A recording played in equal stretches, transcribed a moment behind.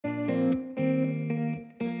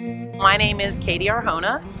My name is Katie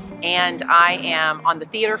Arjona, and I am on the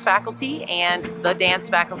theater faculty and the dance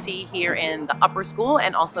faculty here in the upper school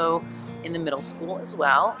and also in the middle school as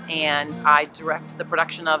well. And I direct the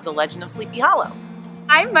production of The Legend of Sleepy Hollow.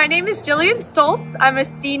 Hi, my name is Jillian Stoltz. I'm a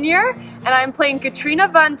senior and I'm playing Katrina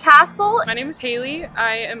Von Tassel. My name is Haley.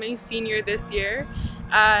 I am a senior this year.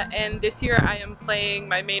 And this year I am playing,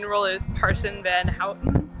 my main role is Parson Van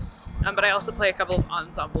Houten, but I also play a couple of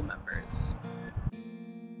ensemble members.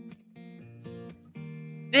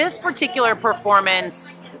 This particular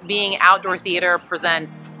performance, being outdoor theater,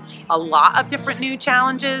 presents a lot of different new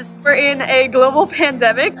challenges. We're in a global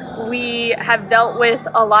pandemic. We have dealt with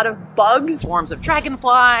a lot of bugs. Swarms of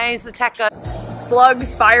dragonflies attack us.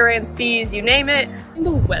 Slugs, fire ants, bees, you name it.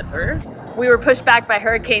 The weather. We were pushed back by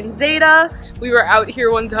Hurricane Zeta. We were out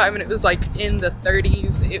here one time and it was like in the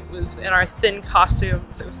 30s. It was in our thin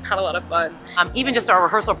costumes. It was kind of a lot of fun. Even just our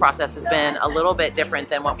rehearsal process has been a little bit different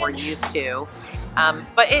than what we're used to.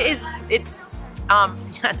 But it's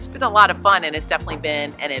been a lot of fun, and it's definitely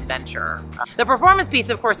been an adventure. The performance piece,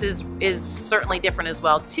 of course, is certainly different as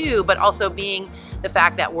well too, but also being the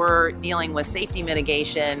fact that we're dealing with safety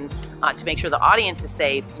mitigation to make sure the audience is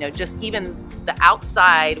safe. You know, just even the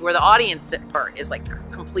outside where the audience part is like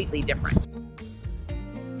completely different.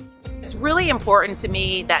 It's really important to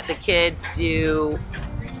me that the kids do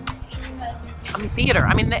theater.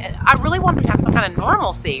 I really want them to have some kind of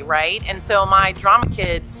normalcy, right? And so my drama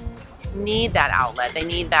kids need that outlet. They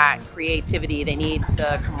need that creativity. They need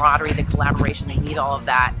the camaraderie, the collaboration. They need all of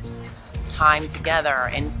that time together.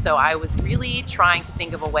 And so I was really trying to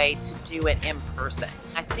think of a way to do it in person.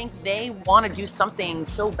 I think they want to do something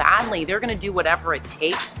so badly. They're going to do whatever it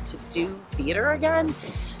takes to do theater again.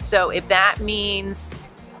 So if that means,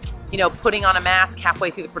 you know, putting on a mask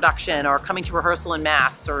halfway through the production, or coming to rehearsal in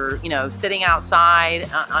masks, or, you know, sitting outside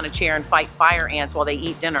on a chair and fight fire ants while they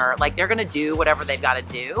eat dinner, like, they're gonna do whatever they've got to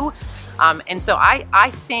do. And so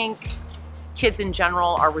I think kids in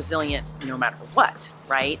general are resilient no matter what,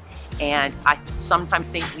 right? And I sometimes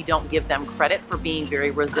think we don't give them credit for being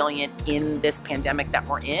very resilient in this pandemic that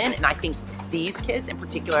we're in. And I think these kids in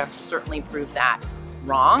particular have certainly proved that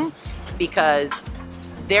wrong, because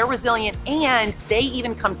they're resilient, and they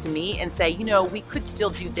even come to me and say, you know, we could still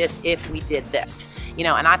do this if we did this, you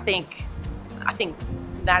know. And I think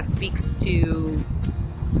that speaks to,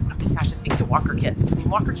 gosh, it speaks to Walker kids. I mean,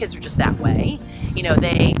 Walker kids are just that way. You know,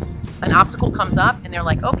 an obstacle comes up and they're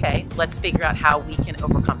like, okay, let's figure out how we can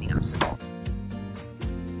overcome the obstacle.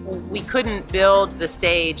 We couldn't build the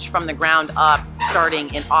stage from the ground up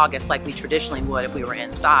starting in August like we traditionally would if we were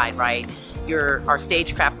inside, right? Our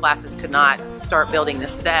stagecraft classes could not start building the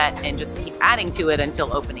set and just keep adding to it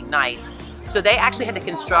until opening night. So they actually had to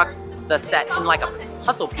construct the set in like a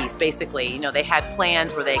puzzle piece, basically. You know, they had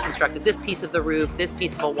plans where they constructed this piece of the roof, this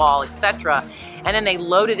piece of a wall, etc. And then they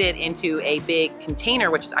loaded it into a big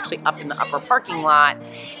container, which is actually up in the upper parking lot,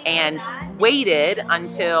 and waited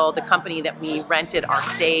until the company that we rented our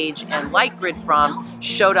stage and light grid from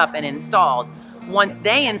showed up and installed. Once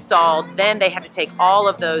they installed, then they had to take all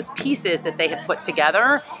of those pieces that they had put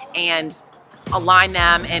together and align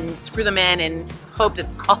them and screw them in and hope that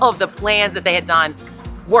all of the plans that they had done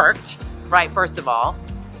worked, right, first of all.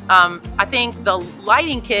 I think the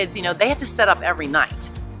lighting kids, you know, they have to set up every night.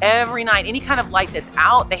 Every night, any kind of light that's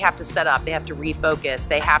out, they have to set up, they have to refocus,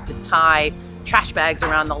 they have to tie trash bags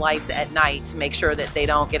around the lights at night to make sure that they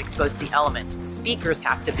don't get exposed to the elements. The speakers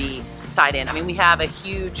have to be tied in. I mean, we have a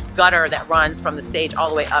huge gutter that runs from the stage all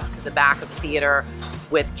the way up to the back of the theater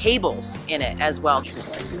with cables in it as well.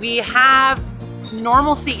 We have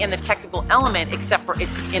normalcy in the technical element, except for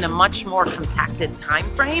it's in a much more compacted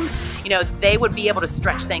time frame. You know, they would be able to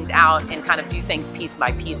stretch things out and kind of do things piece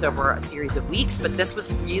by piece over a series of weeks, but this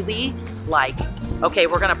was really like, okay,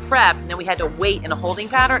 we're gonna prep, and then we had to wait in a holding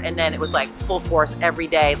pattern, and then it was like full force every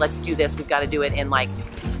day. Let's do this. We've got to do it in like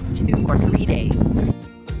 2 or 3 days.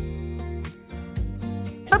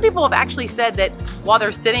 Some people have actually said that while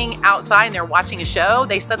they're sitting outside and they're watching a show,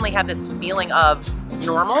 they suddenly have this feeling of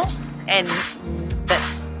normal, and that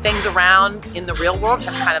things around in the real world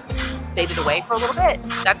have kind of faded away for a little bit.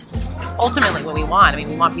 That's ultimately what we want. I mean,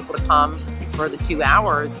 we want people to come for the 2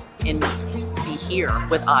 hours and be here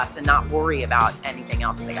with us and not worry about anything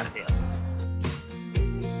else that they got to do.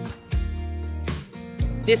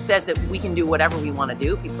 This says that we can do whatever we want to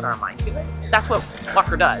do if we put our mind to it. That's what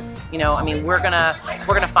Walker does. You know, I mean, we're gonna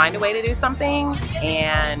find a way to do something,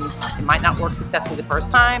 and it might not work successfully the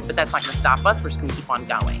first time, but that's not gonna stop us. We're just gonna keep on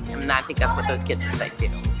going. And I think that's what those kids would say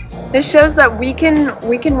too. This shows that we can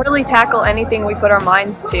really tackle anything we put our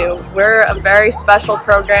minds to. We're a very special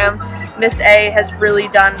program. Miss A has really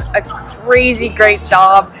done a crazy great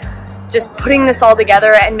job just putting this all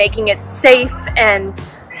together and making it safe and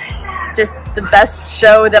just the best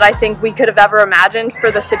show that I think we could have ever imagined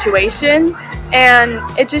for the situation. And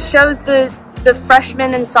it just shows the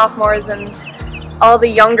freshmen and sophomores and all the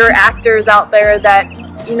younger actors out there that,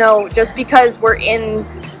 you know, just because we're in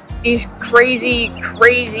these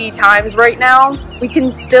crazy times right now, we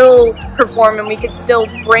can still perform and we can still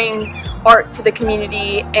bring art to the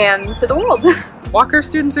community and to the world. Walker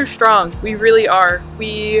students are strong. We really are.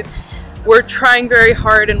 We're trying very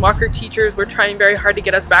hard, and Walker teachers, we're trying very hard to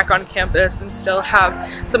get us back on campus and still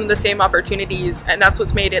have some of the same opportunities, and that's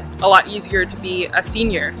what's made it a lot easier to be a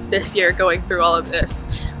senior this year going through all of this,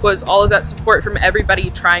 was all of that support from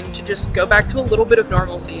everybody trying to just go back to a little bit of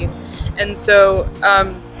normalcy. And so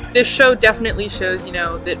this show definitely shows, you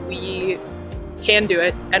know, that we can do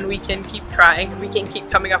it, and we can keep trying, and we can keep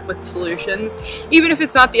coming up with solutions. Even if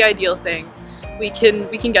it's not the ideal thing, we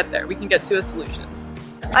can get there, we can get to a solution.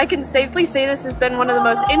 I can safely say this has been one of the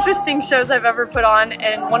most interesting shows I've ever put on,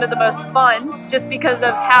 and one of the most fun, just because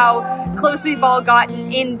of how close we've all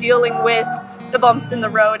gotten in dealing with the bumps in the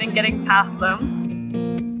road and getting past them.